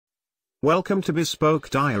Welcome to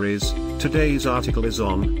Bespoke Diaries. Today's article is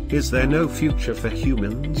on, Is There No Future for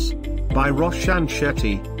Humans? By Roshan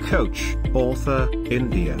Shetty, coach, author,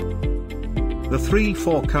 India. The three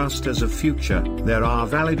forecasters of future. There are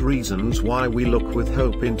valid reasons why we look with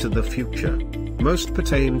hope into the future. Most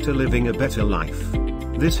pertain to living a better life.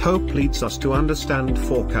 This hope leads us to understand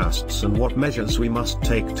forecasts and what measures we must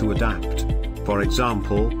take to adapt. For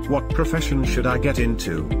example, what profession should I get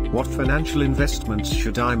into? What financial investments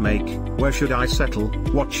should I make? Where should I settle?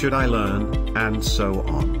 What should I learn? And so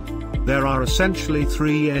on. There are essentially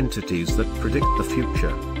three entities that predict the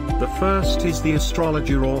future. The first is the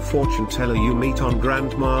astrologer or fortune teller you meet on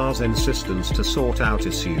grandma's insistence to sort out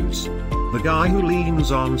issues. The guy who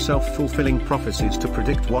leans on self-fulfilling prophecies to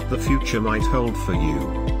predict what the future might hold for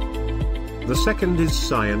you. The second is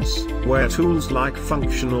science, where tools like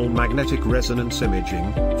functional magnetic resonance imaging,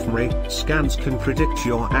 fMRI, scans can predict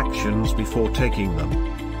your actions before taking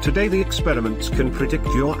them. Today the experiments can predict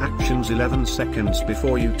your actions 11 seconds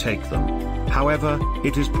before you take them. However,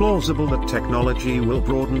 it is plausible that technology will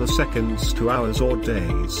broaden the seconds to hours or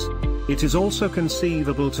days. It is also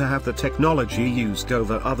conceivable to have the technology used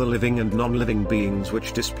over other living and non-living beings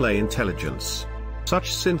which display intelligence.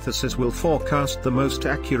 Such synthesis will forecast the most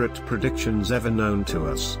accurate predictions ever known to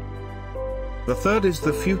us. The third is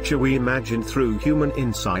the future we imagine through human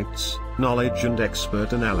insights, knowledge and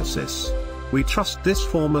expert analysis. We trust this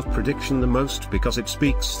form of prediction the most because it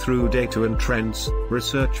speaks through data and trends,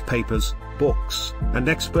 research papers, books, and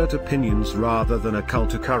expert opinions rather than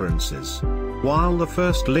occult occurrences. While the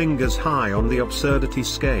first lingers high on the absurdity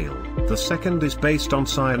scale, the second is based on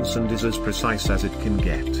science and is as precise as it can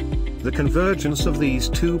get. The convergence of these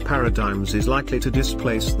two paradigms is likely to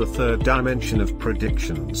displace the third dimension of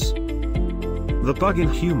predictions. The bug in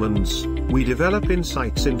humans: we develop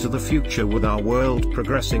insights into the future with our world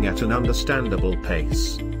progressing at an understandable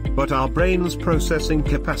pace. But our brain's processing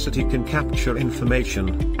capacity can capture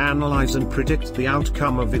information, analyze and predict the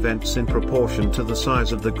outcome of events in proportion to the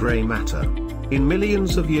size of the gray matter. In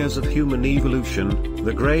millions of years of human evolution,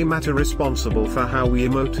 the gray matter responsible for how we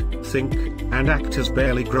emote, think, and act has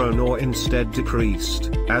barely grown or instead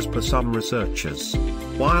decreased, as per some researchers.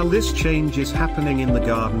 While this change is happening in the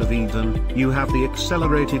Garden of Eden, you have the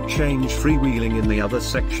accelerated change freewheeling in the other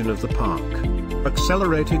section of the park.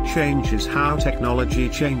 Accelerated change is how technology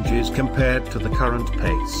changes compared to the current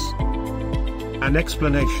pace. An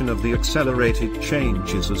explanation of the accelerated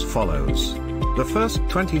change is as follows. The first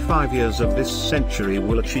 25 years of this century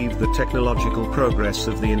will achieve the technological progress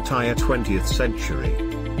of the entire 20th century.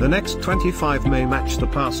 The next 25 may match the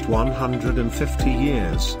past 150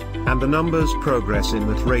 years, and the numbers progress in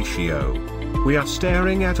that ratio. We are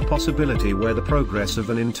staring at a possibility where the progress of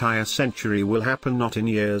an entire century will happen not in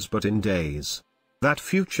years but in days. That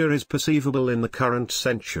future is perceivable in the current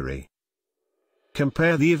century.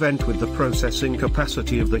 Compare the event with the processing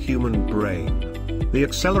capacity of the human brain. The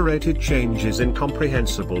accelerated change is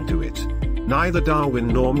incomprehensible to it. Neither Darwin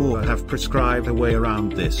nor Moore have prescribed a way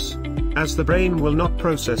around this. As the brain will not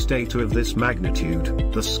process data of this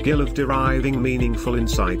magnitude, the skill of deriving meaningful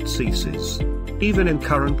insight ceases. Even in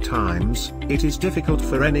current times, it is difficult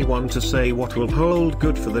for anyone to say what will hold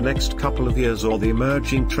good for the next couple of years or the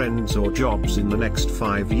emerging trends or jobs in the next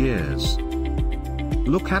 5 years.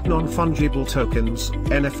 Look at non-fungible tokens,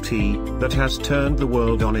 NFT, that has turned the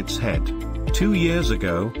world on its head. 2 years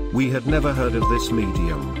ago, we had never heard of this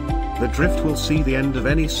medium. The drift will see the end of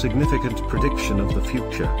any significant prediction of the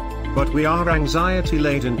future. But we are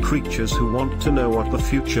anxiety-laden creatures who want to know what the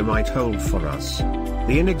future might hold for us.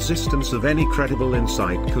 The inexistence of any credible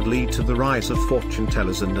insight could lead to the rise of fortune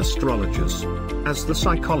tellers and astrologers. As the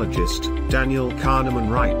psychologist, Daniel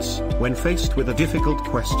Kahneman writes, when faced with a difficult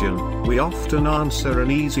question, we often answer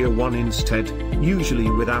an easier one instead, usually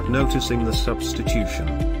without noticing the substitution.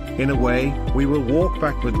 In a way, we will walk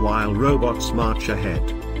backward while robots march ahead.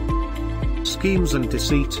 Schemes and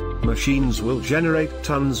deceit: machines will generate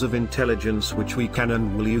tons of intelligence which we can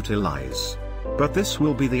and will utilize. But this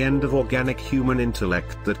will be the end of organic human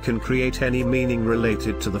intellect that can create any meaning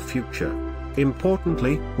related to the future.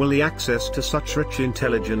 Importantly, will the access to such rich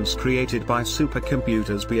intelligence created by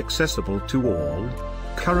supercomputers be accessible to all?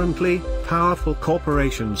 Currently, powerful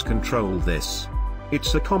corporations control this.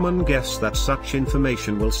 It's a common guess that such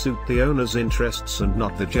information will suit the owner's interests and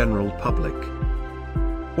not the general public.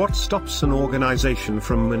 What stops an organization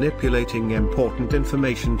from manipulating important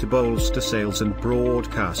information to bolster sales and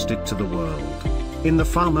broadcast it to the world? In the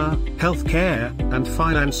pharma, healthcare, and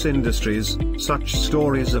finance industries, such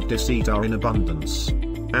stories of deceit are in abundance.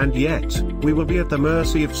 And yet, we will be at the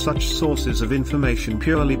mercy of such sources of information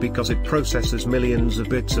purely because it processes millions of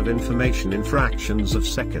bits of information in fractions of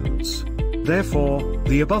seconds. Therefore,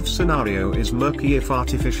 the above scenario is murky if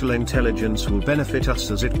artificial intelligence will benefit us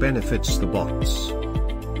as it benefits the bots.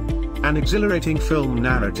 An exhilarating film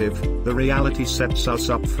narrative, the reality sets us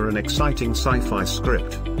up for an exciting sci-fi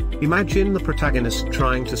script. Imagine the protagonist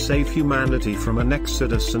trying to save humanity from an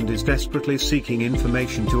exodus and is desperately seeking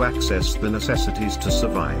information to access the necessities to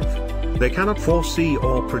survive. They cannot foresee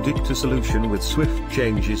or predict a solution with swift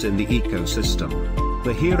changes in the ecosystem.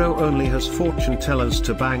 The hero only has fortune tellers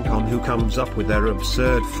to bank on who comes up with their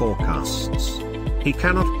absurd forecasts. He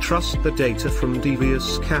cannot trust the data from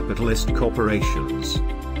devious capitalist corporations.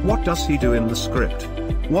 What does he do in the script?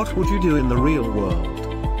 What would you do in the real world?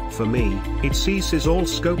 For me, it ceases all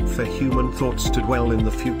scope for human thoughts to dwell in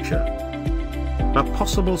the future. A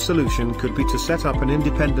possible solution could be to set up an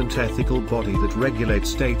independent ethical body that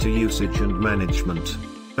regulates data usage and management.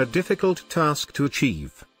 A difficult task to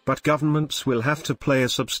achieve, but governments will have to play a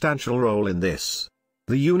substantial role in this.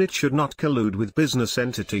 The unit should not collude with business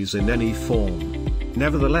entities in any form.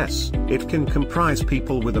 Nevertheless, it can comprise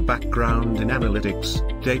people with a background in analytics,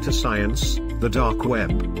 data science, the dark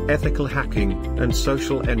web, ethical hacking, and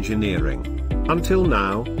social engineering. Until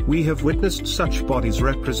now, we have witnessed such bodies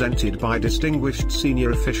represented by distinguished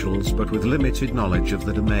senior officials but with limited knowledge of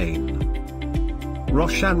the domain.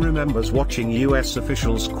 Roshan remembers watching US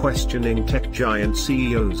officials questioning tech giant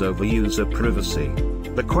CEOs over user privacy.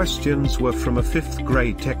 The questions were from a 5th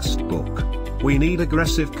grade textbook. We need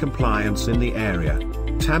aggressive compliance in the area.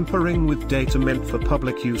 Tampering with data meant for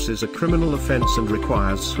public use is a criminal offense and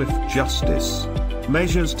requires swift justice.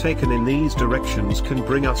 Measures taken in these directions can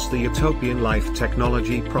bring us the utopian life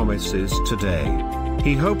technology promises today.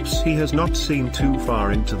 He hopes he has not seen too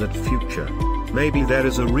far into that future. Maybe there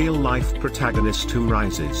is a real-life protagonist who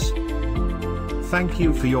rises. Thank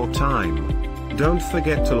you for your time. Don't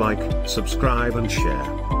forget to like, subscribe and share.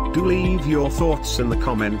 Do leave your thoughts in the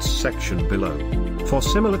comments section below. For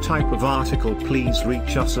similar type of article please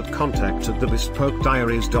reach us at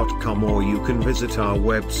contact@thebespokediaries.com or you can visit our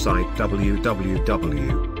website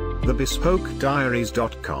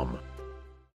www.thebespokediaries.com.